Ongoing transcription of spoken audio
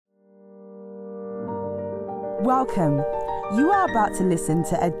Welcome. You are about to listen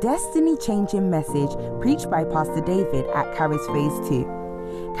to a destiny-changing message preached by Pastor David at Charis Phase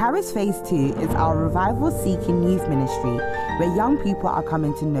 2. Charis Phase 2 is our revival-seeking youth ministry where young people are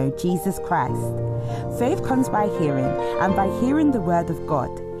coming to know Jesus Christ. Faith comes by hearing, and by hearing the word of God.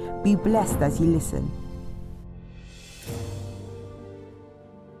 Be blessed as you listen.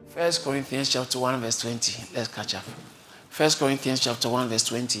 1 Corinthians chapter 1 verse 20. Let's catch up. 1 Corinthians chapter 1 verse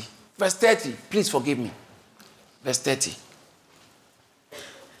 20. Verse 30. Please forgive me. Verse 30.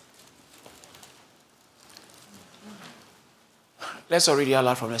 Let's all read it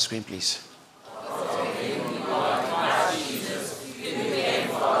aloud from the screen, please.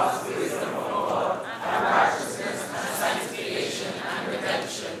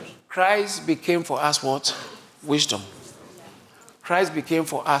 Christ became for us what? Wisdom. Christ became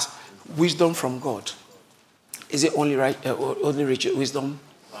for us wisdom from God. Is it only wisdom?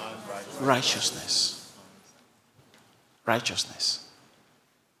 Righteousness. Righteousness.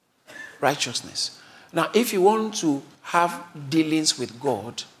 Now, if you want to have dealings with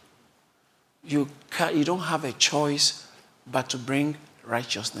God, you don't have a choice but to bring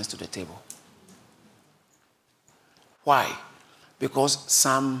righteousness to the table. Why? Because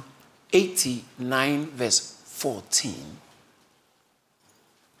Psalm 89 verse 14.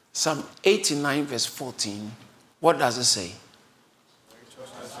 Psalm 89 verse 14. What does it say?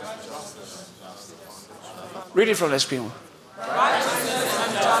 Read it from the screen. Righteousness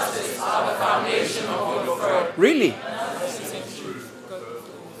and justice are the foundation of your faith. Really?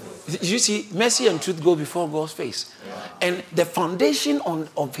 You see, mercy and truth go before God's face. And the foundation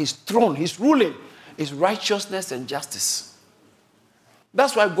of his throne, his ruling, is righteousness and justice.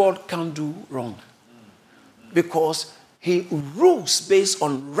 That's why God can't do wrong. Because he rules based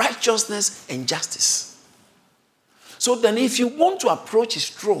on righteousness and justice. So then if you want to approach his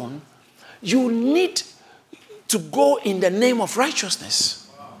throne, you need to go in the name of righteousness.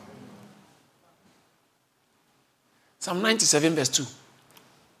 Psalm 97 verse 2.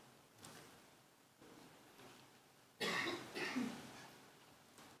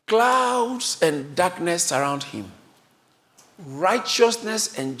 Clouds and darkness surround him.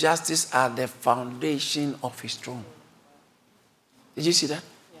 Righteousness and justice are the foundation of his throne. Did you see that?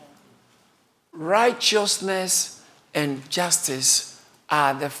 Yeah. Righteousness and justice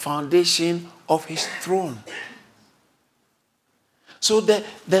are the foundation of his throne. So the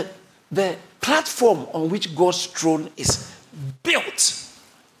platform on which God's throne is built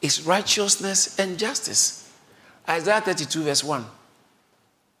is righteousness and justice. Isaiah 32 verse 1.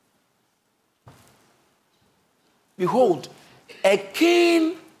 Behold, a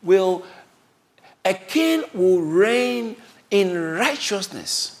king will reign in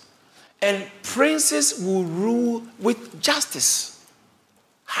righteousness, and princes will rule with justice.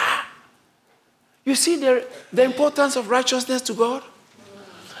 You see the importance of righteousness to God?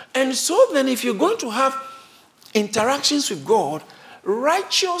 And so then if you're going to have interactions with God,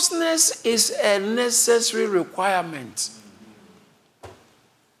 righteousness is a necessary requirement.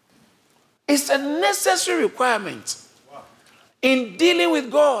 It's a necessary requirement in dealing with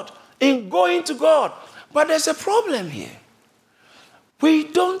God, in going to God. But there's a problem here.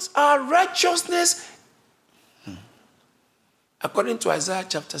 Our righteousness, according to Isaiah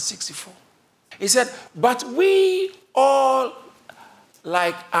chapter 64, he said, but we all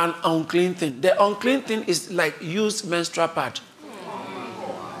like an unclean thing. The unclean thing is like used menstrual pad.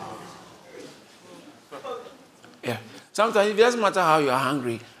 Yeah. Sometimes it doesn't matter how you are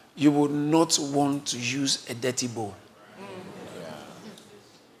hungry, you would not want to use a dirty bowl.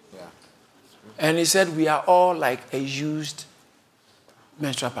 Yeah. And he said, we are all like a used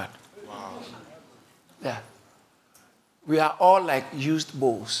menstrual pad. Wow. Yeah. We are all like used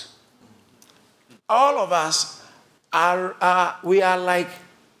bowls. All of us we are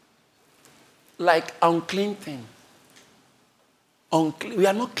like unclean thing. We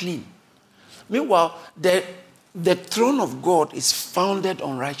are not clean. Meanwhile, the throne of God is founded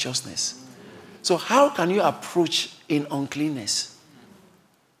on righteousness. So how can you approach in uncleanness?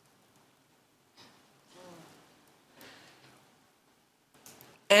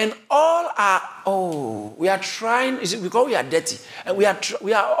 And we are trying, because we are dirty, and we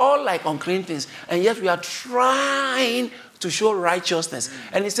are all like unclean things, and yet we are trying to show righteousness.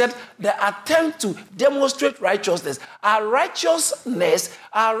 And he said, the attempt to demonstrate righteousness, our righteous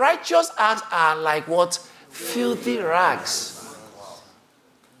acts are like what? Filthy rags.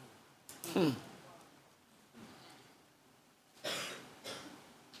 The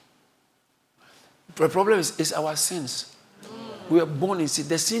problem is our sins. We are born in sin.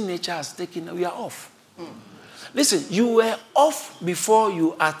 The sin nature has taken, we are off. Listen, you were off before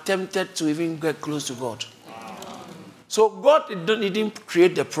you attempted to even get close to God. So God didn't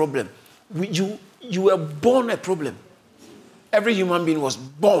create the problem. You were born a problem. Every human being was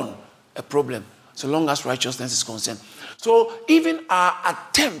born a problem, so long as righteousness is concerned. So even our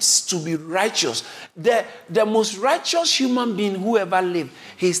attempts to be righteous, the most righteous human being who ever lived,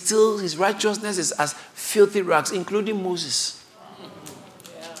 his righteousness is as filthy rags, including Moses.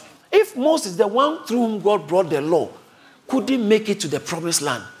 If Moses, the one through whom God brought the law, couldn't make it to the promised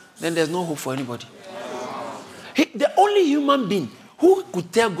land, then there's no hope for anybody. The only human being who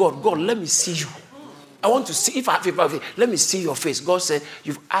could tell God, God, let me see you. I want to see, if I have favor, let me see your face. God said,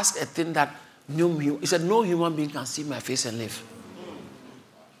 you've asked a thing that he said, no human being can see my face and live.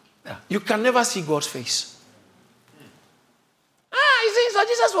 Yeah. You can never see God's face. You see, so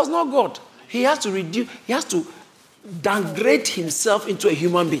Jesus was not God. He has to downgrade himself into a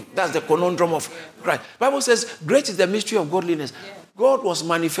human being. That's the conundrum of Christ. The Bible says, great is the mystery of godliness. God was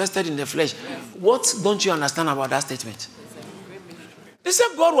manifested in the flesh. What don't you understand about that statement? They said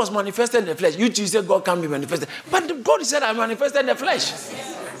God was manifested in the flesh. You two said God can't be manifested. But God said, I manifested in the flesh.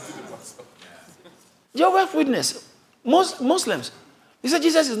 Jehovah's Witness, Muslims, he said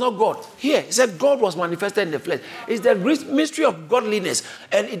Jesus is not God. Here, he said God was manifested in the flesh. It's the mystery of godliness.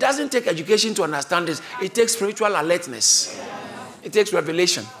 And it doesn't take education to understand this. It takes spiritual alertness. It takes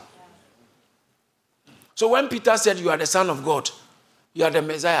revelation. So when Peter said, you are the Son of God, you are the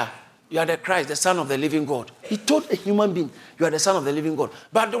Messiah, you are the Christ, the Son of the living God. He told a human being, you are the Son of the living God.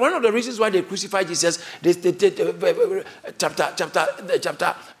 But one of the reasons why they crucified Jesus,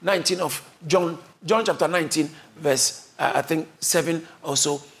 chapter 19 of John chapter 19, verse, I think 7 or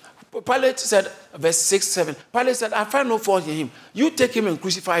so. Pilate said, verse 6, 7. Pilate said, I find no fault in him. You take him and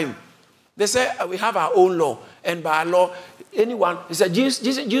crucify him. They said, we have our own law. And by our law, anyone, he said,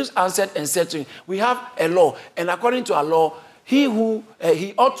 Jews answered and said to him, we have a law. And according to our law, he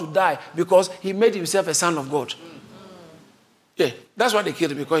ought to die because he made himself a son of God. Yeah, that's why they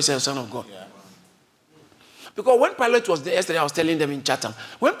killed him, because he's a son of God. Yeah. Because when Pilate was there, yesterday I was telling them in Chatham,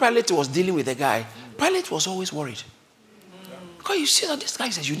 when Pilate was dealing with the guy, Pilate was always worried. Because you see that this guy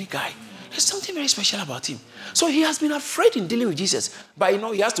is a unique guy. There's something very special about him. So he has been afraid in dealing with Jesus. But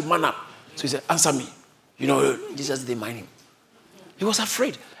he has to man up. So he said, answer me. Jesus didn't mind him. He was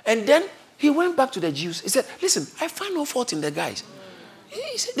afraid. And then he went back to the Jews. He said, listen, I find no fault in the guys.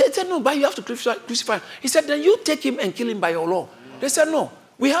 They said, no, but you have to crucify him. He said, then you take him and kill him by your law. They said, no,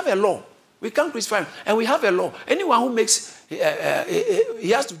 we have a law. We can't crucify him. And we have a law. Anyone who makes, he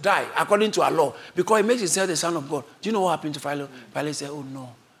has to die according to our law because he makes himself the Son of God. Do you know what happened to Pilate? Pilate said, oh,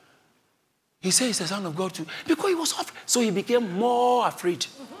 no. He said he's the Son of God too. Because he was afraid. So he became more afraid.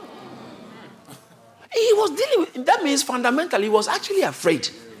 He was dealing with, that means fundamentally he was actually afraid.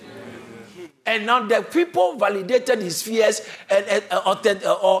 And now the people validated his fears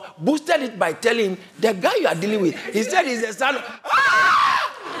or boosted it by telling him, the guy you are dealing with, he said he's the son of...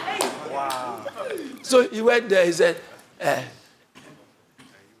 Wow. So he went there, he said, can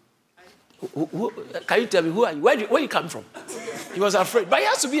you tell me who are you? Where you come from? He was afraid. But he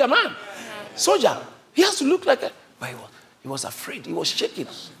has to be a man. Soldier. He has to look like a... But he was afraid. He was shaking.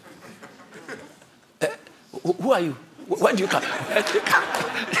 Who are you? Where do you come?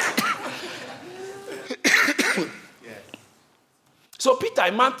 So Peter,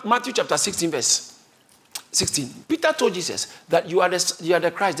 in Matthew chapter 16, verse 16, Peter told Jesus that you are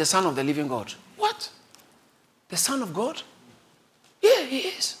the Christ, the Son of the living God. What? The Son of God? Yeah, he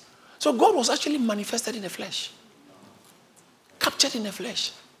is. So God was actually manifested in the flesh. Captured in the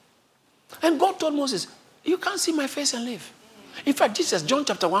flesh. And God told Moses, you can't see my face and live. In fact, Jesus, John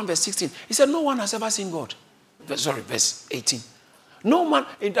chapter 1, verse 16, he said, no one has ever seen God. Verse 18. No man,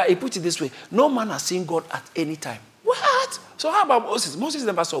 he put it this way, no man has seen God at any time. What? So how about Moses? Moses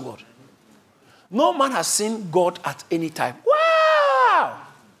never saw God. No man has seen God at any time. Wow!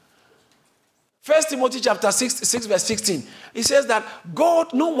 1 Timothy chapter 6 verse 16. It says that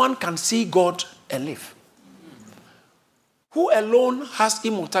God, no one can see God and live. Who alone has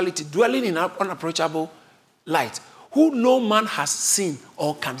immortality, dwelling in unapproachable light, who no man has seen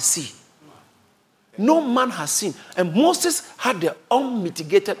or can see. No man has seen. And Moses had the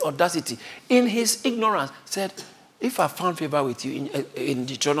unmitigated audacity in his ignorance, said, if I found favor with you in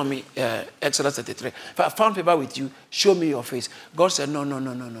Deuteronomy, Exodus 33, if I found favor with you, show me your face. God said, no.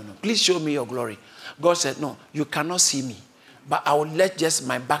 Please show me your glory. God said, no, you cannot see me, but I will let just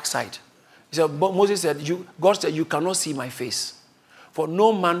my backside. He said, but Moses said, God said, you cannot see my face, for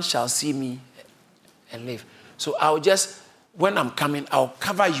no man shall see me and live. So I'll just, when I'm coming, I'll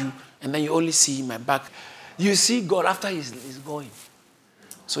cover you, and then you only see my back. You see God after he's going.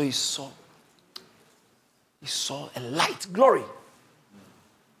 So he saw a light, glory.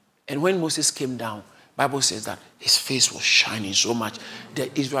 And when Moses came down, Bible says that his face was shining so much the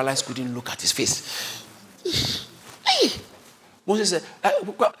Israelites couldn't look at his face. Moses said, we can't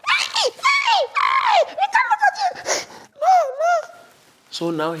look at you. No. So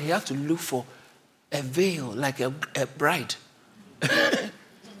now he had to look for a veil like a bride.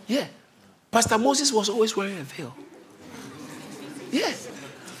 Yeah. Pastor Moses was always wearing a veil. Yeah.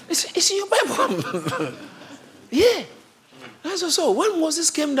 It's in your Bible. Yeah. So when Moses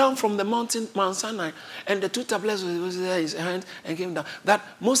came down from the mountain, Mount Sinai, and the two tablets was in his hand and came down, that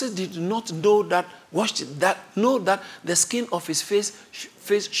Moses did not know that, know that the skin of his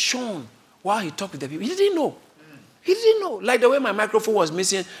face shone while he talked with the people. He didn't know. He didn't know. Like the way my microphone was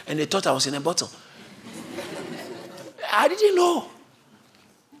missing and they thought I was in a bottle. I didn't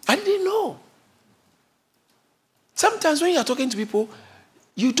know. Sometimes when you are talking to people,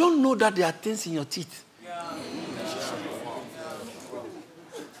 you don't know that there are things in your teeth.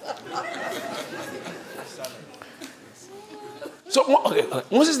 So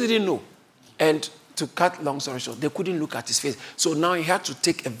Moses didn't know. And to cut long story short, they couldn't look at his face. So now he had to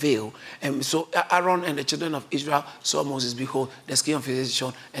take a veil. And so Aaron and the children of Israel saw Moses, behold, the skin of his face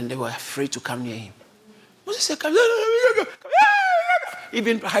shone, and they were afraid to come near him. Moses said, come.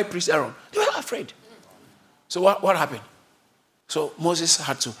 Even high priest Aaron, they were afraid. So what happened? So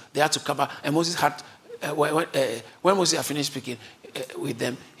they had to cover, and Moses had, when Moses had finished speaking with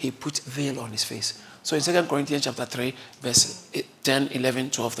them, he put veil on his face. So in 2 Corinthians chapter 3, verse 10,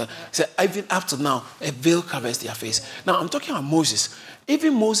 11, 12, he said, even up to now, a veil covers their face. Now, I'm talking about Moses.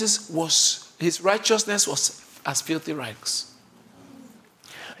 Even Moses his righteousness was as filthy rags.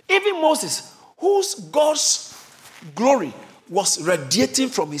 Even Moses, whose God's glory was radiating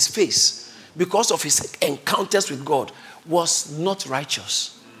from his face because of his encounters with God, was not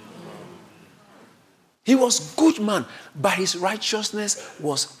righteous. He was a good man, but his righteousness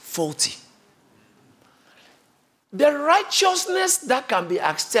was faulty. The righteousness that can be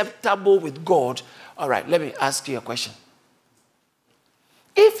acceptable with God. All right, let me ask you a question.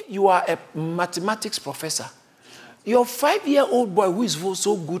 If you are a mathematics professor, your 5-year-old boy who is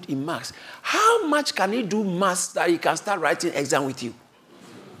so good in maths, how much can he do maths that he can start writing exam with you?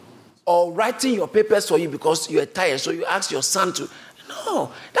 Or writing your papers for you because you're tired, so you ask your son to.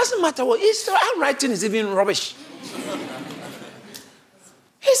 No, doesn't matter what. His handwriting is even rubbish.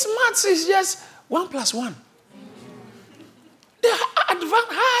 His maths is just 1 + 1. The advanced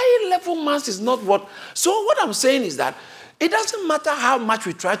high-level maths is not what. So what I'm saying is that it doesn't matter how much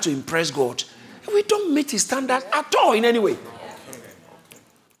we try to impress God. We don't meet his standards at all in any way.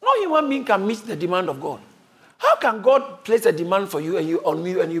 No human being can meet the demand of God. How can God place a demand for you and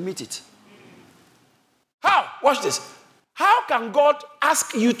you meet it? How? Watch this. How can God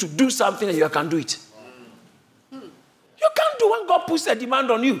ask you to do something and you can do it? You can't do when God puts a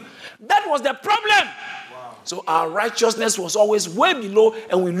demand on you. That was the problem. Wow. So our righteousness was always way below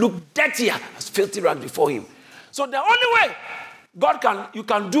and we look dirtier as filthy rags before him. So the only way you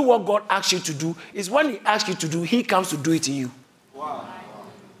can do what God asks you to do is when he asks you to do, he comes to do it in you. Wow.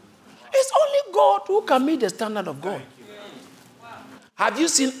 It's only God who can meet the standard of God. Wow. Have you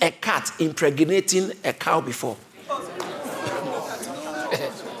seen a cat impregnating a cow before?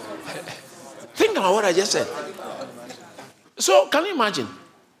 Think about what I just said. So can you imagine?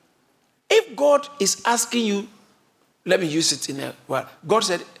 If God is asking you, let me use it in a word. God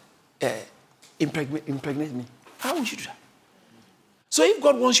said, impregnate me. How would you do that? So if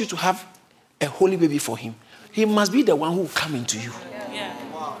God wants you to have a holy baby for him, he must be the one who will come into you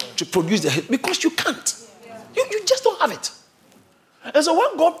to produce the, because you can't. You just don't have it. And so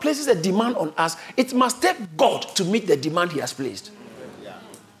when God places a demand on us, it must take God to meet the demand he has placed.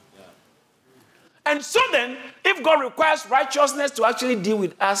 And so then, if God requires righteousness to actually deal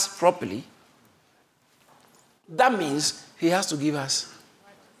with us properly, that means he has to give us.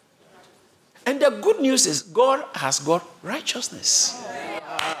 And the good news is God has got righteousness.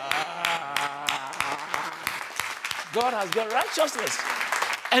 God has got righteousness.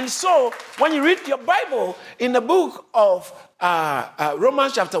 And so, when you read your Bible in the book of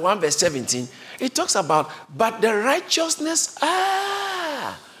Romans chapter 1 verse 17, it talks about, but the righteousness,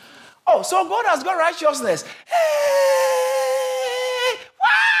 Oh, so God has got righteousness. Hey!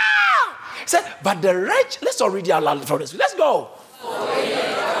 Wow! He said, but the let's all read it out loud for this. Let's go. For the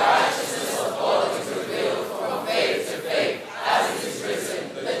righteousness of God is revealed from faith to faith, as it is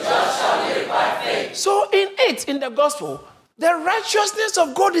written, the just shall live by faith. So in the gospel, the righteousness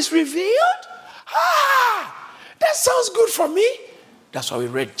of God is revealed. That sounds good for me. That's why we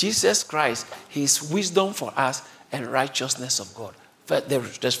read Jesus Christ, his wisdom for us and righteousness of God. The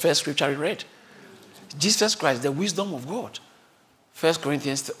first scripture we read. Jesus Christ, the wisdom of God. 1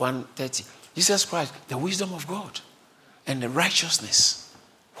 Corinthians 1:30. Jesus Christ, the wisdom of God and the righteousness.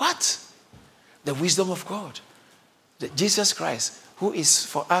 What? The wisdom of God. Jesus Christ, who is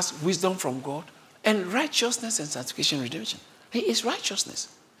for us wisdom from God and righteousness and sanctification and redemption. He is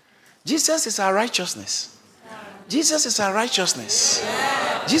righteousness. Jesus is our righteousness. Jesus is our righteousness.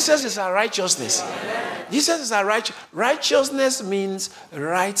 Jesus is our righteousness. Jesus is our righteousness means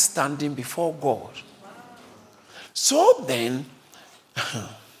right standing before God. So then,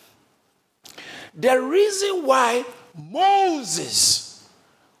 the reason why Moses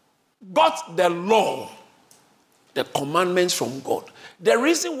got the law, the commandments from God, the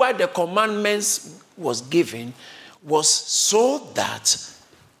reason why the commandments was given was so that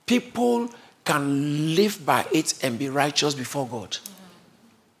people can live by it and be righteous before God.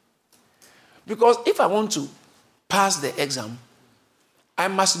 Because if I want to pass the exam, I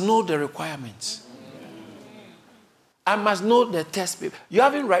must know the requirements. I must know the test paper. You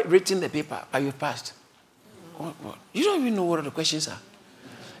haven't written the paper, but you've passed. What? You don't even know what the questions are.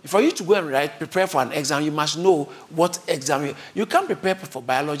 For you to go and prepare for an exam, you must know what exam. You can't prepare for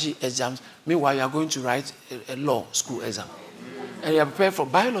biology exams, meanwhile you are going to write a law school exam. And you are prepared for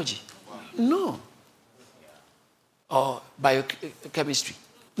biology. No. Or biochemistry.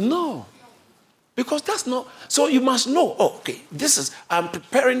 No. Because that's not. So you must know, I'm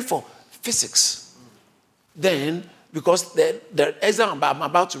preparing for physics. Then, because the exam I'm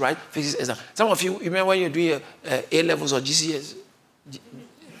about to write, physics exam. Some of you remember when you're doing A-levels or GCS?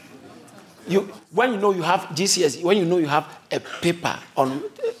 When you know you have GCS, when you know you have a paper on,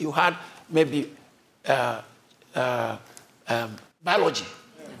 you had maybe biology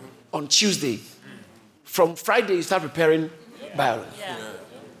on Tuesday. From Friday, you start preparing biology. Yeah.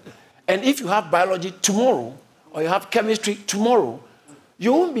 And if you have biology tomorrow, or you have chemistry tomorrow,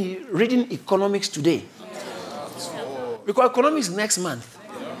 you won't be reading economics today. Because economics is next month.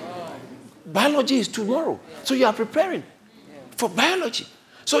 Biology is tomorrow. So you are preparing for biology.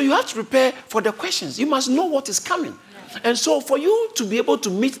 So you have to prepare for the questions. You must know what is coming. And so for you to be able to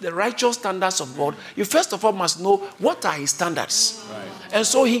meet the righteous standards of God, you first of all must know what are his standards. Right. And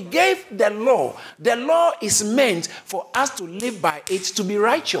so he gave the law. The law is meant for us to live by it to be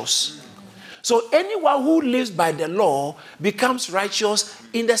righteous. So anyone who lives by the law becomes righteous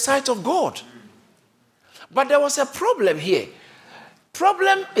in the sight of God. But there was a problem here.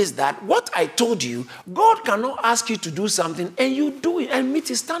 Problem is that what I told you, God cannot ask you to do something and you do it and meet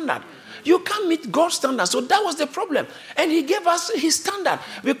his standard. You can't meet God's standard. So that was the problem. And he gave us his standard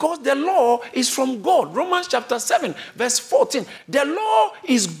because the law is from God. Romans chapter 7, verse 14. The law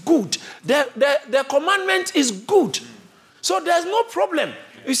is good. The commandment is good. So there's no problem.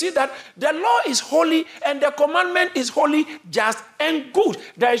 You see that the law is holy and the commandment is holy, just, and good.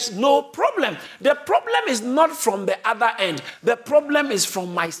 There is no problem. The problem is not from the other end. The problem is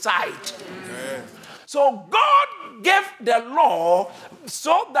from my side. Amen. So God gave the law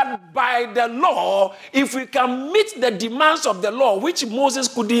so that by the law, if we can meet the demands of the law, which Moses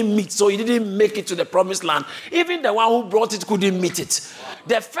couldn't meet, so he didn't make it to the promised land. Even the one who brought it couldn't meet it.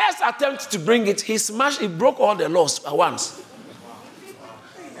 The first attempt to bring it, he broke all the laws at once.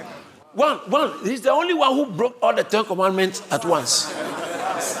 One. He's the only one who broke all the 10 commandments at once.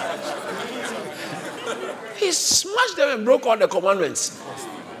 He smashed them and broke all the commandments.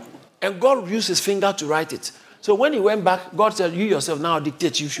 And God used his finger to write it. So when he went back, God said, you yourself now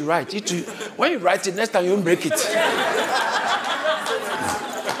dictate, you should write it. When you write it, next time you won't break it.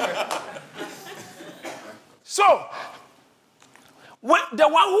 So, the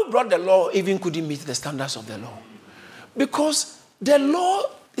one who brought the law even couldn't meet the standards of the law. Because the law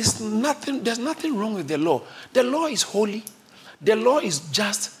is nothing, there's nothing wrong with the law. The law is holy. The law is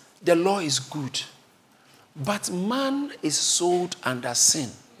just. The law is good. But man is sold under sin.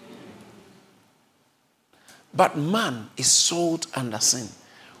 But man is sold under sin.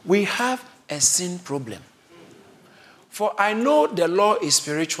 We have a sin problem. For I know the law is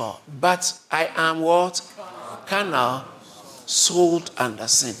spiritual, but I am what? Carnal, sold under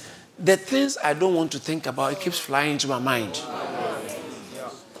sin. The things I don't want to think about, it keeps flying into my mind.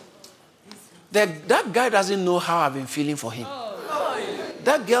 That guy doesn't know how I've been feeling for him.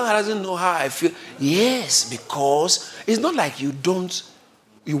 That girl doesn't know how I feel. Yes, because it's not like you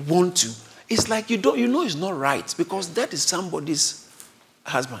want to. It's like you know it's not right because that is somebody's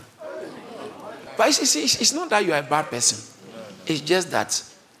husband. But it's not that you are a bad person. It's just that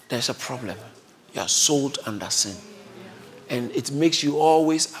there's a problem. You are sold under sin. And it makes you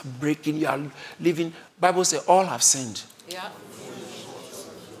always breaking. You are living. Bible says all have sinned. Yeah.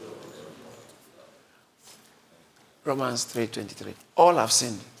 Romans 3:23. All have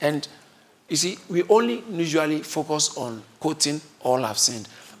sinned. And you see, we only usually focus on quoting all have sinned.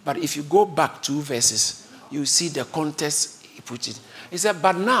 But if you go back 2 verses, you see the context he put it. He said,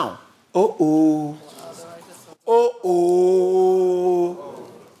 but now, oh,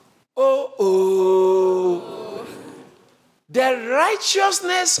 the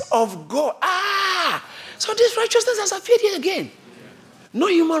righteousness of God. So this righteousness has appeared here again. No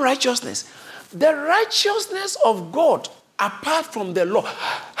human righteousness. The righteousness of God apart from the law.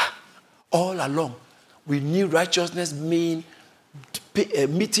 All along, we knew righteousness mean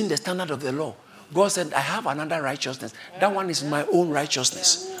meeting the standard of the law. God said, I have another righteousness. That one is my own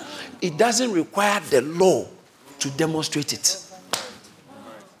righteousness. It doesn't require the law to demonstrate it.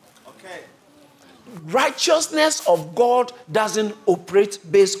 Righteousness of God doesn't operate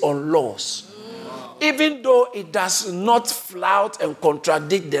based on laws. Even though it does not flout and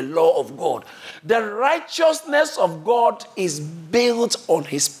contradict the law of God. The righteousness of God is built on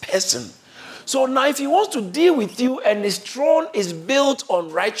his person. So now if he wants to deal with you and his throne is built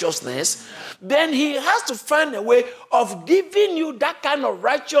on righteousness, then he has to find a way of giving you that kind of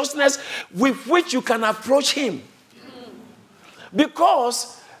righteousness with which you can approach him.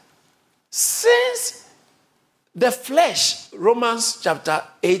 Because since the flesh, Romans chapter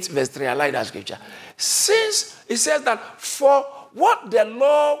 8 verse 3, I like that scripture. Since it says that for what the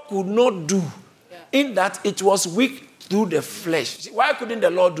law could not do, in that it was weak through the flesh. Why couldn't the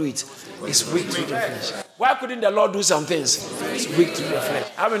law do it? It's weak through the flesh. Why couldn't the law do some things? It's weak through the flesh.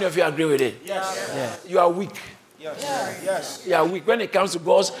 How many of you agree with it? Yes. Yeah. You are weak. Yes. You are weak. When it comes to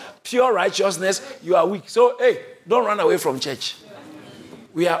God's pure righteousness, you are weak. So, hey, don't run away from church.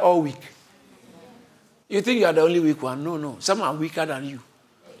 We are all weak. You think you are the only weak one? No. Some are weaker than you.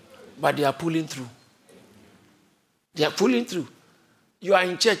 But they are pulling through. They are pulling through. You are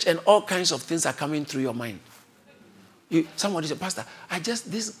in church and all kinds of things are coming through your mind. Somebody said, Pastor,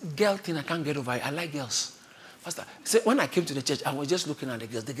 this girl thing, I can't get over it. I like girls. Pastor, when I came to the church, I was just looking at the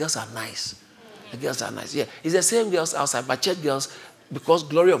girls. The girls are nice. The girls are nice. Yeah, it's the same girls outside, but church girls, because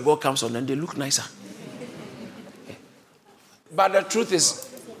glory of God comes on them, they look nicer. Yeah. But the truth is,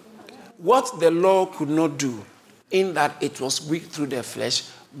 what the law could not do, in that it was weak through the flesh,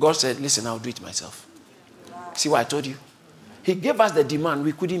 God said, listen, I'll do it myself. See what I told you? He gave us the demand.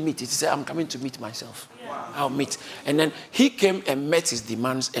 We couldn't meet it. He said, I'm coming to meet myself. I'll meet. And then he came and met his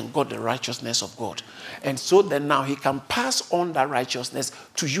demands and got the righteousness of God. And so then now he can pass on that righteousness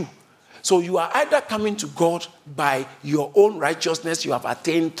to you. So you are either coming to God by your own righteousness you have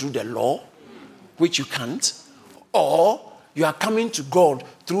attained through the law, which you can't, or you are coming to God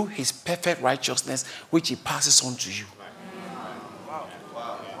through his perfect righteousness, which he passes on to you.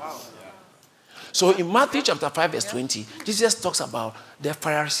 So in Matthew chapter 5 verse 20, Jesus talks about the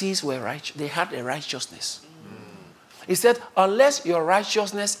Pharisees were righteous. They had a righteousness. He said, unless your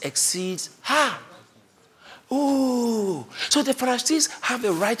righteousness exceeds, so the Pharisees have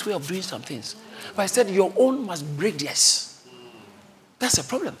a right way of doing some things. But I said, your own must break theirs. That's a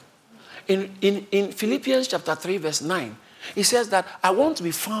problem. In Philippians chapter 3 verse 9, he says that I want to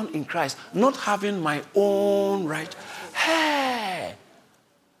be found in Christ, not having my own right.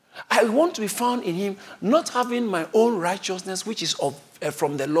 I want to be found in him, not having my own righteousness, which is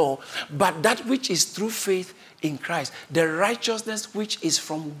from the law, but that which is through faith in Christ, the righteousness which is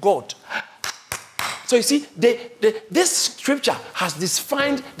from God. So you see, this scripture has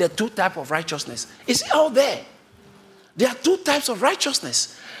defined the two types of righteousness. It's out there. There are two types of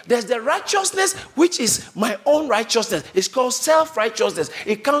righteousness. There's the righteousness which is my own righteousness. It's called self-righteousness.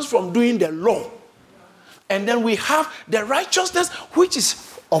 It comes from doing the law. And then we have the righteousness which is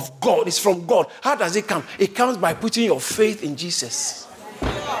of God. It's from God. How does it come? It comes by putting your faith in Jesus.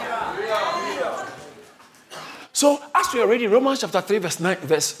 So as we are reading Romans chapter 3 verse 9,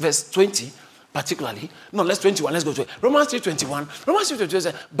 verse 20, particularly. No, let's 21. Let's go to it. Romans 3:21. Romans 3:21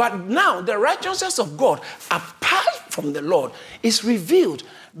 says, but now the righteousness of God, apart from the Lord, is revealed,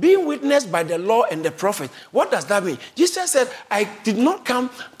 being witnessed by the law and the prophet. What does that mean? Jesus said, I did not come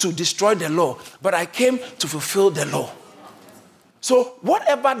to destroy the law, but I came to fulfill the law. So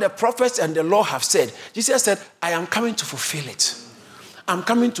whatever the prophets and the law have said, Jesus said, I am coming to fulfill it. I'm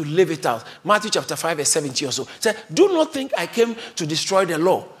coming to live it out. Matthew chapter 5 verse 70 or so. Said, do not think I came to destroy the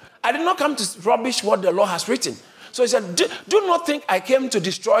law. I did not come to rubbish what the law has written. So he said, do not think I came to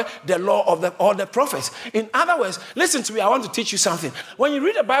destroy the law of the prophets. In other words, listen to me, I want to teach you something. When you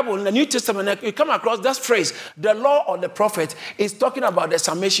read the Bible in the New Testament, you come across that phrase, the law or the prophet, is talking about the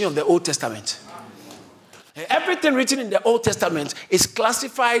summation of the Old Testament. Everything written in the Old Testament is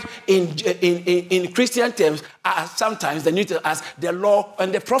classified in Christian terms as sometimes the New Testament as the law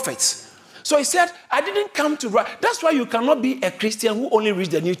and the prophets. So he said, I didn't come to write. That's why you cannot be a Christian who only reads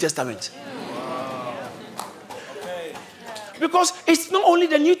the New Testament. Because it's not only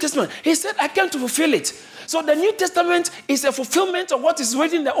the New Testament. He said, I came to fulfill it. So the New Testament is a fulfillment of what is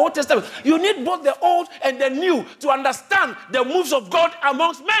written in the Old Testament. You need both the Old and the New to understand the moves of God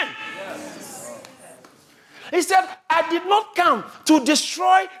amongst men. Yes. He said, I did not come to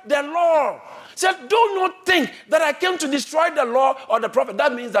destroy the law. He said, do not think that I came to destroy the law or the prophet.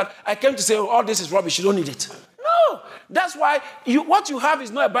 That means that I came to say, oh, all this is rubbish, you don't need it. No. That's why what you have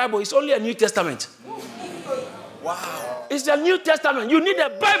is not a Bible, it's only a New Testament. Wow. It's the New Testament. You need a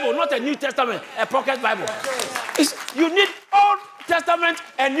Bible, not a New Testament, a pocket Bible. You need Old Testament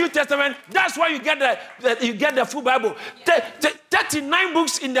and New Testament. That's why you get the full Bible. 39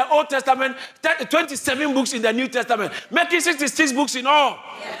 books in the Old Testament, 27 books in the New Testament, making 66 books in all.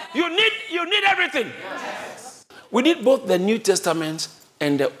 Yes. You need everything. Yes. We need both the New Testament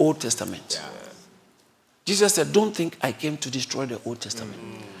and the Old Testament. Yes. Jesus said, don't think I came to destroy the Old Testament.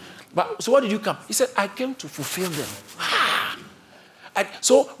 But so what did you come? He said, I came to fulfill them.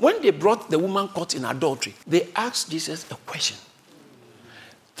 So when they brought the woman caught in adultery, they asked Jesus a question,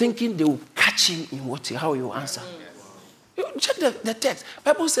 thinking they will catch him in how he will answer. You check the text.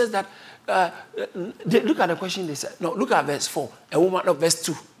 Bible says that, they look at the question they said. No, look at verse 4. Verse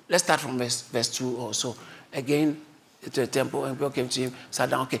 2. Let's start from verse 2 or so. Again, to the temple, and people came to him, sat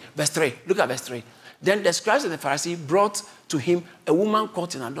down. Okay, verse 3. Look at verse 3. Then the scribes and the Pharisees brought to him a woman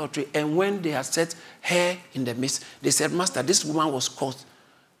caught in adultery, and when they had set her in the midst, they said, Master, this woman was caught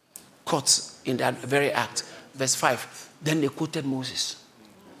in that very act. Verse 5. Then they quoted Moses.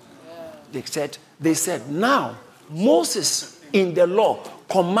 They said, now Moses in the law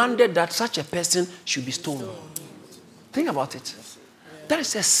commanded that such a person should be stoned. Think about it. That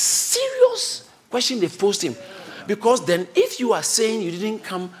is a serious question they posed him. Because then if you are saying you didn't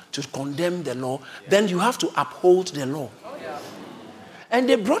come to condemn the law, then you have to uphold the law. And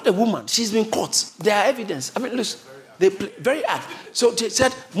they brought a woman. She's been caught. There are evidence. I mean, listen, they very act. So they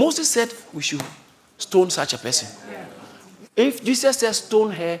said, Moses said we should stone such a person. If Jesus says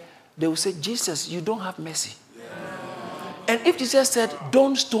stone her, they will say, Jesus, you don't have mercy. And if Jesus said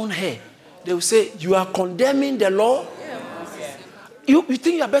don't stone her, they will say, you are condemning the law? You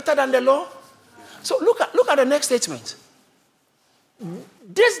think you are better than the law? So look at the next statement.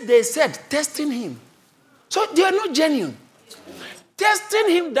 This they said, testing him. So they are not genuine. Testing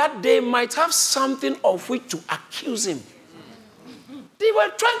him that they might have something of which to accuse him. They were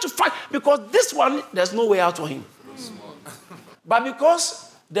trying to fight because this one, there's no way out for him. But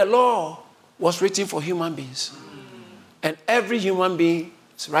because the law was written for human beings, and every human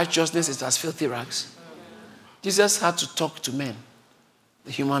being's righteousness is as filthy rags, Jesus had to talk to men,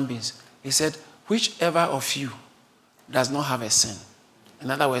 the human beings. He said, whichever of you does not have a sin.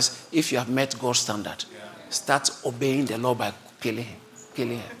 In other words, if you have met God's standard, start obeying the law by killing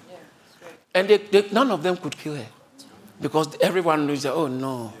her. And none of them could kill her. Because everyone knows that, oh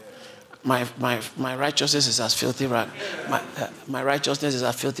no, my righteousness is as filthy rag. My righteousness is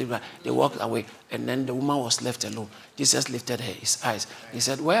as filthy rag. They walked away. And then the woman was left alone. Jesus lifted his eyes. He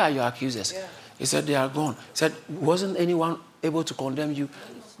said, where are your accusers? He said, they are gone. He said, wasn't anyone able to condemn you?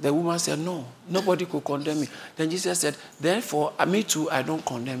 The woman said, no, nobody could condemn me. Then Jesus said, therefore, me too, I don't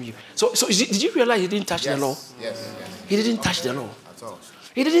condemn you. So did you realize he didn't touch the law? Yes. He didn't touch the law.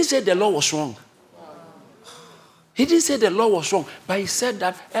 He didn't say the law was wrong. He didn't say the law was wrong, but he said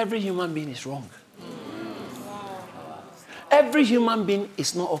that every human being is wrong. Every human being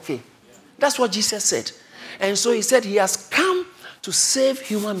is not okay. That's what Jesus said. And so he said he has come to save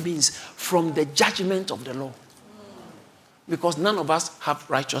human beings from the judgment of the law. Because none of us have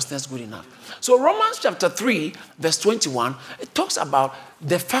righteousness good enough. So Romans chapter 3, verse 21, it talks about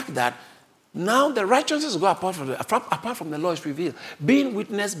the fact that now the righteousness of God apart from the law is revealed, being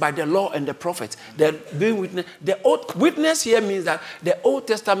witnessed by the law and the prophets. The old witness here means that the Old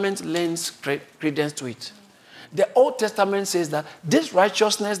Testament lends credence to it. The Old Testament says that this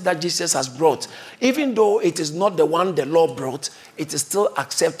righteousness that Jesus has brought, even though it is not the one the law brought, it is still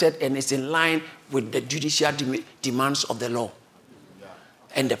accepted and is in line with the judicial demands of the law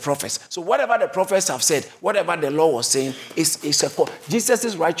and the prophets. So whatever the prophets have said, whatever the law was saying, is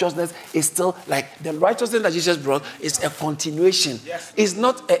Jesus' righteousness is still like the righteousness that Jesus brought is a continuation. Yes. It's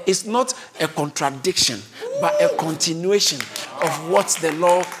not a contradiction, but a continuation of what the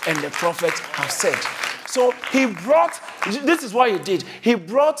law and the prophets have said. So he brought, this is what he did. He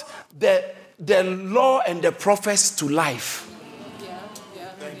brought the law and the prophets to life.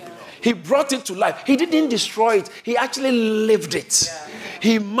 He brought it to life. He didn't destroy it. He actually lived it.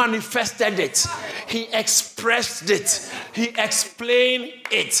 He manifested it. He expressed it. He explained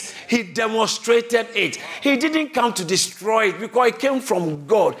it. He demonstrated it. He didn't come to destroy it because it came from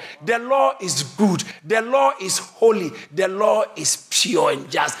God. The law is good. The law is holy. The law is pure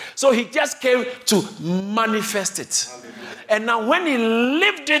and just. So he just came to manifest it. And now when he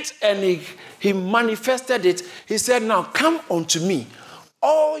lived it and he manifested it, he said, now come unto me,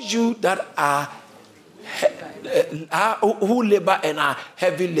 all you that are who labor and are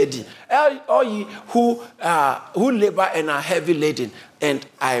heavy laden, all ye who labor and are heavy laden, and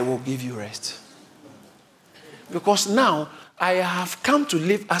I will give you rest. Because now I have come to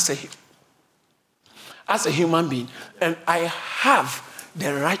live as a human being, and I have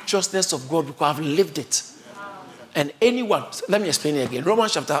the righteousness of God because I've lived it. And anyone, let me explain it again.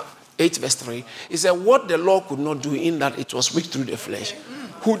 Romans chapter 8 verse 3, it said, what the law could not do in that it was weak through the flesh.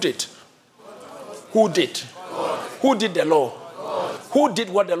 Who did? Who did? Who did the law? Who did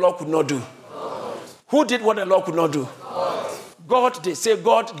what the law could not do? Who did what the law could not do? God did. Say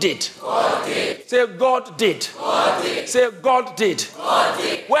God did. God did. Say God did. God did. Say God did. God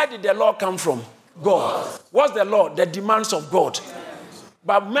did. Where did the law come from? God. What's the law? The demands of God.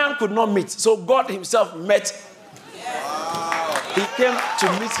 But man could not meet. So God himself met. He came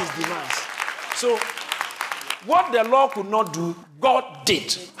to meet his demands. So what the law could not do, God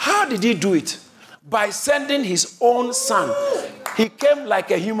did. How did he do it? By sending his own son. He came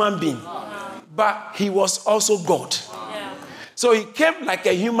like a human being, but he was also God. So he came like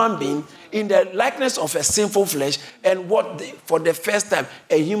a human being in the likeness of a sinful flesh, and for the first time,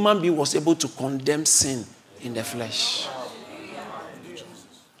 a human being was able to condemn sin in the flesh.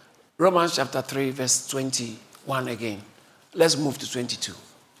 Romans chapter 3, verse 21 again. Let's move to 22.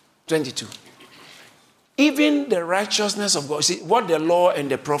 22. Even the righteousness of God. See, what the law and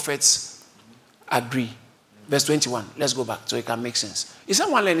the prophets agree. Verse 21. Let's go back so it can make sense. Is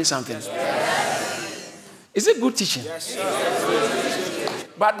someone learning something? Yes. Is it good teaching? Yes, sir.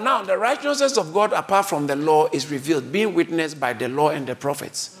 But now the righteousness of God apart from the law is revealed, being witnessed by the law and the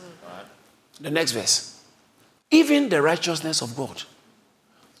prophets. The next verse. Even the righteousness of God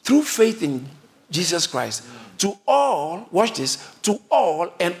through faith in Jesus Christ to all, watch this, to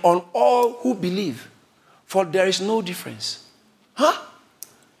all and on all who believe. For there is no difference. Huh?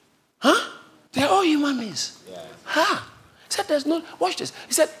 They're all human beings. Yeah. He said there's no, watch this.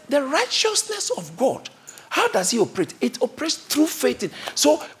 He said the righteousness of God. How does he operate? It operates through faith.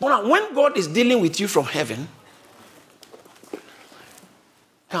 So when God is dealing with you from heaven,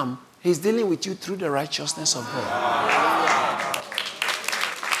 he's dealing with you through the righteousness of God.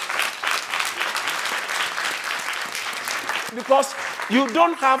 Because you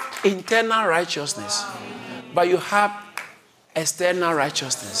don't have internal righteousness, but you have external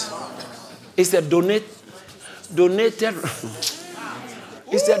righteousness. It's a donated.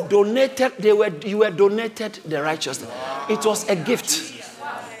 It's a donated. You were donated the righteousness. It was a gift.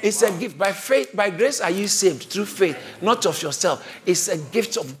 It's a gift. By faith, by grace are you saved through faith, not of yourself. It's a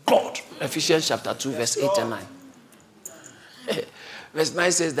gift of God. Ephesians chapter 2, verse 8 and 9. Verse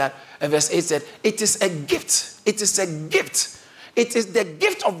 9 says that, and verse 8 said, it is a gift. It is a gift. It is the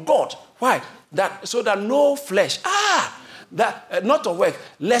gift of God. Why? That so that no flesh, not of work,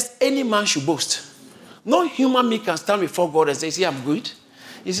 lest any man should boast. No human being can stand before God and say, see, I'm good.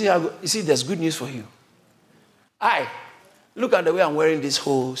 You see, there's good news for you. Look at the way I'm wearing this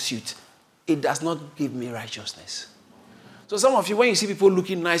whole suit. It does not give me righteousness. So some of you, when you see people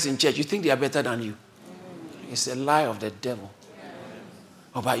looking nice in church, you think they are better than you. It's a lie of the devil.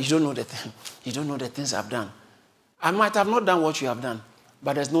 Oh, but you don't know the thing. You don't know the things I've done. I might have not done what you have done,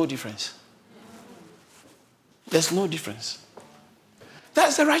 but there's no difference. There's no difference.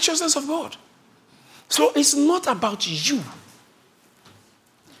 That's the righteousness of God. So it's not about you,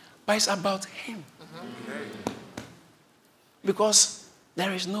 but it's about him. Because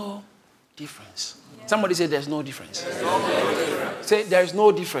there is no difference. Somebody say there's no difference. There's no difference. Say there's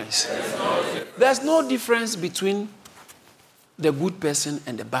no difference. There's no difference. There's no difference between the good person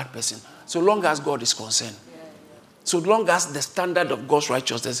and the bad person, so long as God is concerned. So long as the standard of God's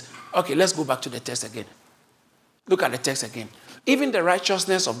righteousness. Okay, let's go back to the text again. Look at the text again. Even the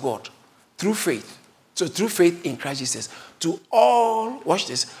righteousness of God through faith. So through faith in Christ Jesus. To all, watch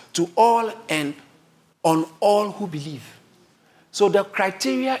this, to all and on all who believe. So the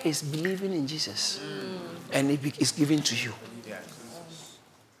criteria is believing in Jesus. And it is given to you.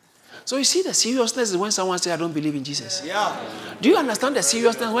 So you see the seriousness is when someone says, I don't believe in Jesus. Yeah. Do you understand the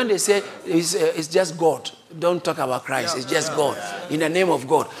seriousness when they say it's just God? Don't talk about Christ. It's just God. In the name of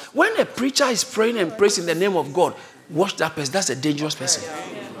God. When a preacher is praying and prays in the name of God, watch that person. That's a dangerous person.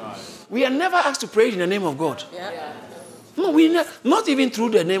 We are never asked to pray in the name of God. No, not even through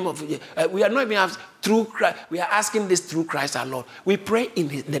the name of, we are not even through Christ. We are asking this through Christ our Lord. We pray in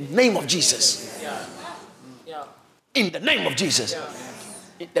the name of Jesus. Yeah. In the name of Jesus.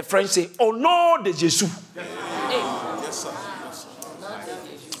 The French say, au nom de Jésus. Yes, sir.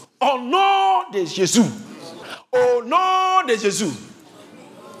 Au nom de Jésus. Au nom de Jésus.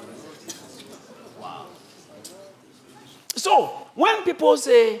 So, when people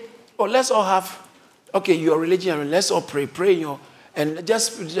say, oh, let's all have, okay, your religion, let's all pray and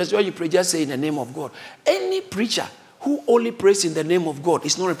just when you pray, just say in the name of God. Any preacher who only prays in the name of God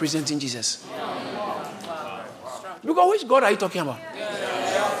is not representing Jesus. Because which God are you talking about?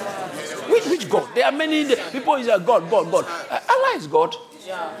 Which God? There are many people who say God. Allah is God.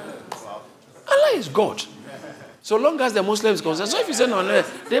 Allah is God. So long as the Muslims is concerned. So if you say no,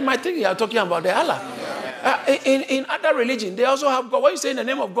 they might think you are talking about the Allah. In other religions, they also have God. When you say in the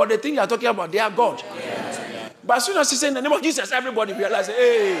name of God, they think you are talking about their God. But as soon as you say in the name of Jesus, everybody realizes,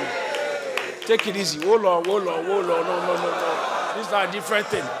 hey, take it easy. Oh Lord. No. This is not a different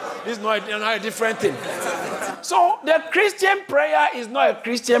thing. This is not a different thing. So the Christian prayer is not a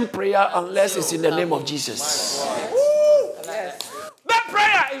Christian prayer unless it's in the name of Jesus. That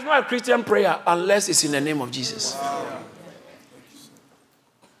prayer is not a Christian prayer unless it's in the name of Jesus.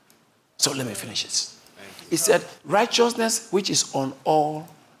 So let me finish it. He said, righteousness which is on all,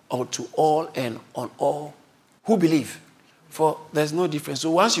 or to all, and on all who believe. For there's no difference.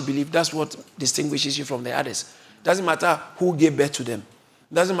 So once you believe, that's what distinguishes you from the others. Doesn't matter who gave birth to them.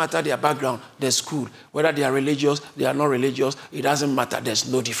 Doesn't matter their background, their school, whether they are religious, they are not religious. It doesn't matter. There's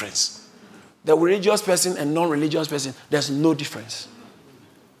no difference. The religious person and non-religious person, there's no difference.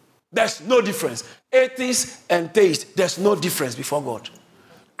 There's no difference. Atheist and theist, there's no difference before God.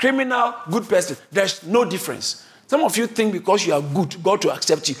 Criminal, good person, there's no difference. Some of you think because you are good, God will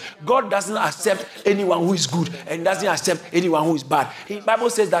accept you. God doesn't accept anyone who is good and doesn't accept anyone who is bad. The Bible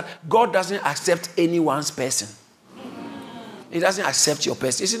says that God doesn't accept anyone's person. He doesn't accept your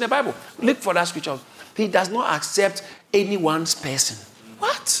person. It's in the Bible. Look for that scripture. He does not accept anyone's person.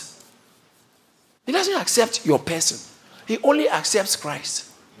 What? He doesn't accept your person. He only accepts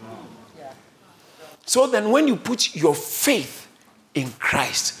Christ. So then when you put your faith in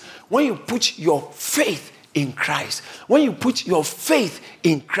Christ, when you put your faith in Christ, when you put your faith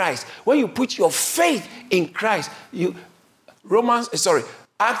in Christ, when you put your faith in Christ,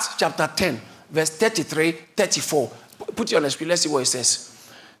 Acts chapter 10, verse 33, 34. Put it on the screen, let's see what it says.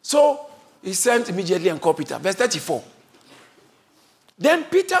 So he sent immediately and called Peter. Verse 34. Then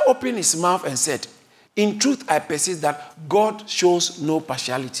Peter opened his mouth and said, in truth I persist that God shows no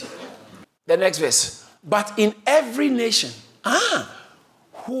partiality. The next verse. But in every nation,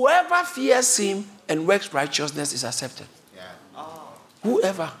 whoever fears him and works righteousness is accepted.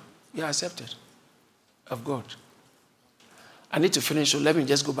 Whoever, you are accepted of God. I need to finish, so let me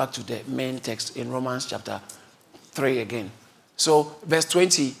just go back to the main text in Romans chapter 3 again. So verse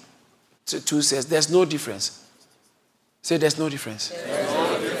 22 says, there's no difference. Say, there's no difference. There's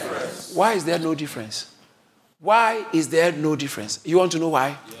no difference. Why is there no difference? Why is there no difference? You want to know why?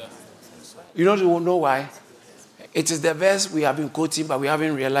 Yeah. You don't know why? It is the verse we have been quoting, but we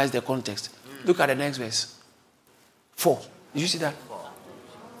haven't realized the context. Look at the next verse. 4. Did you see that?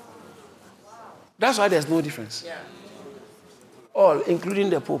 That's why there's no difference. Yeah. All, including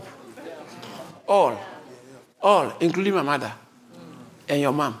the Pope. All, including my mother and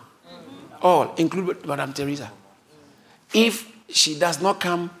your mom. All, including Madame Teresa. If she does not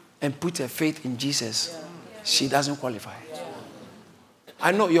come and put her faith in Jesus, she doesn't qualify.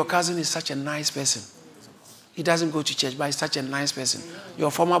 I know your cousin is such a nice person. He doesn't go to church, but he's such a nice person.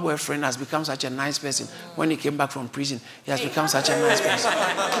 Your former boyfriend has become such a nice person. When he came back from prison, he has become such a nice person.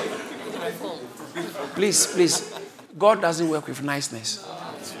 Please, God doesn't work with niceness.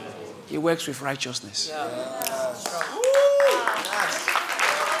 He works with righteousness.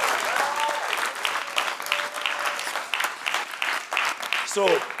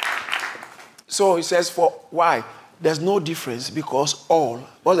 So he says, for why? There's no difference because all.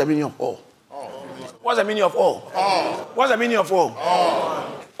 What's the meaning of all? What's the meaning of all? What's the meaning of all?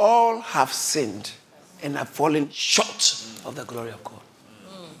 All have sinned and have fallen short of the glory of God.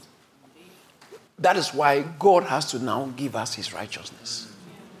 That is why God has to now give us his righteousness,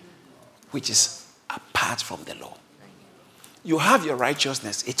 which is apart from the law. You have your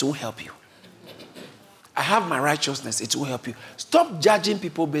righteousness, it won't help you. I have my righteousness, it will help you. Stop judging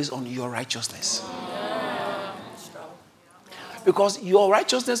people based on your righteousness. Because your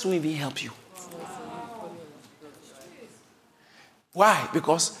righteousness won't even help you. Why?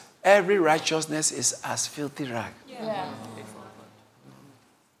 Because every righteousness is as filthy rag.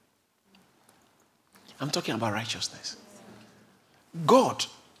 I'm talking about righteousness. God,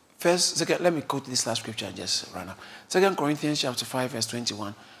 let me quote this last scripture and just run up. 2 Corinthians chapter 5, verse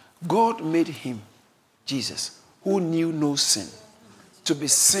 21. God made him, Jesus, who knew no sin, to be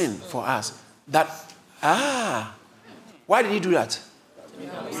sin for us. Why did he do that?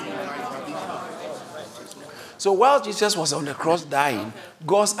 So while Jesus was on the cross dying,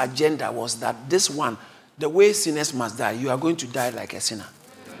 God's agenda was that this one, the way sinners must die, you are going to die like a sinner,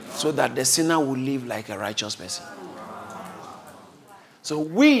 so that the sinner will live like a righteous person. So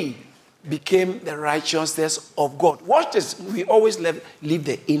we became the righteousness of God. Watch this. We always live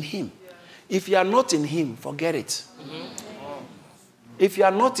in him. If you are not in him, forget it. If you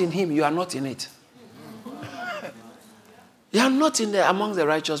are not in him, you are not in it. You are not in there among the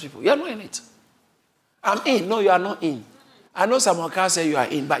righteous people. You are not in it. I'm in. No, you are not in. I know someone can say you are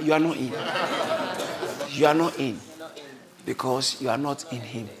in, but you are not in. You are not in. Because you are not in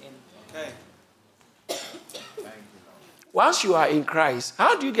him. Once you are in Christ,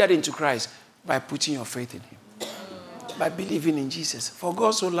 how do you get into Christ? By putting your faith in him. By believing in Jesus. For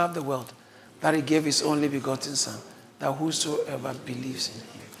God so loved the world that he gave his only begotten Son, that whosoever believes in him.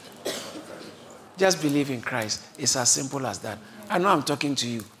 Just believe in Christ. It's as simple as that. I know I'm talking to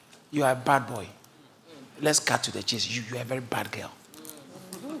you. You are a bad boy. Let's cut to the chase. You are a very bad girl.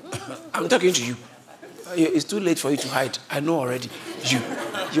 I'm talking to you. It's too late for you to hide. I know already.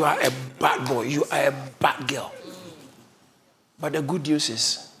 You are a bad boy. You are a bad girl. But the good news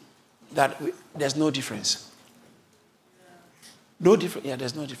is that there's no difference. No difference. Yeah,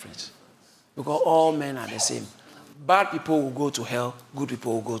 there's no difference. Because all men are the same. Bad people will go to hell. Good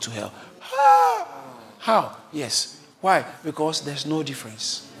people will go to hell. How? Yes. Why? Because there's no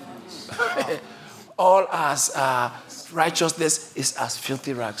difference. All as righteousness is as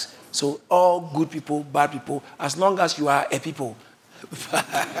filthy rags. So all good people, bad people, as long as you are a people,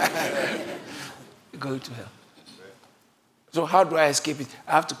 go to hell. So how do I escape it?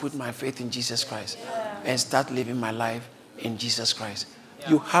 I have to put my faith in Jesus Christ and start living my life in Jesus Christ.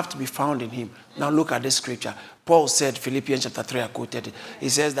 You have to be found in him. Now look at this scripture. Paul said, Philippians chapter 3, I quoted it. He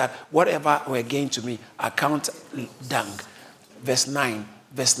says that whatever were gain to me, I count dung. Verse 9.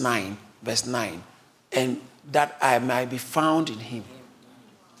 And that I might be found in him.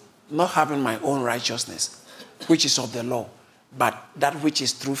 Not having my own righteousness, which is of the law, but that which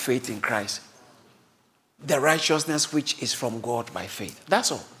is through faith in Christ. The righteousness which is from God by faith.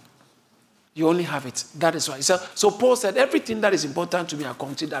 That's all. You only have it. That is why. So Paul said, everything that is important to me, I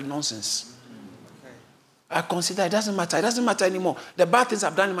consider nonsense. I consider it doesn't matter. It doesn't matter anymore. The bad things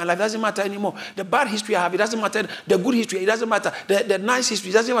I've done in my life doesn't matter anymore. The bad history I have, it doesn't matter. The good history, it doesn't matter. The nice history,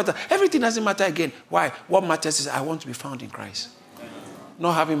 it doesn't matter. Everything doesn't matter again. Why? What matters is I want to be found in Christ.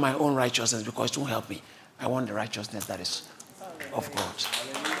 Not having my own righteousness because it won't help me. I want the righteousness that is of God.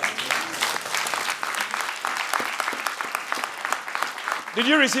 Did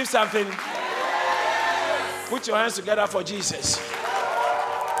you receive something? Yes. Put your hands together for Jesus.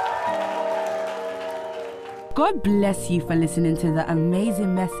 God bless you for listening to the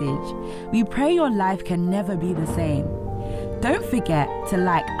amazing message. We pray your life can never be the same. Don't forget to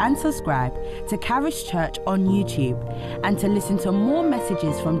like and subscribe to Charis Church on YouTube and to listen to more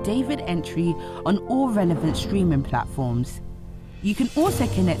messages from David Entry on all relevant streaming platforms. You can also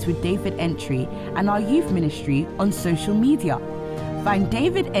connect with David Entry and our youth ministry on social media. Find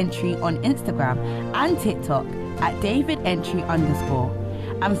David Entry on Instagram and TikTok at DavidEntry_.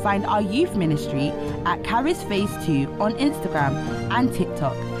 And find our youth ministry at Charis Phase 2 on Instagram and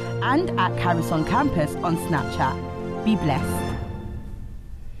TikTok. And at Charis on Campus on Snapchat. Be blessed.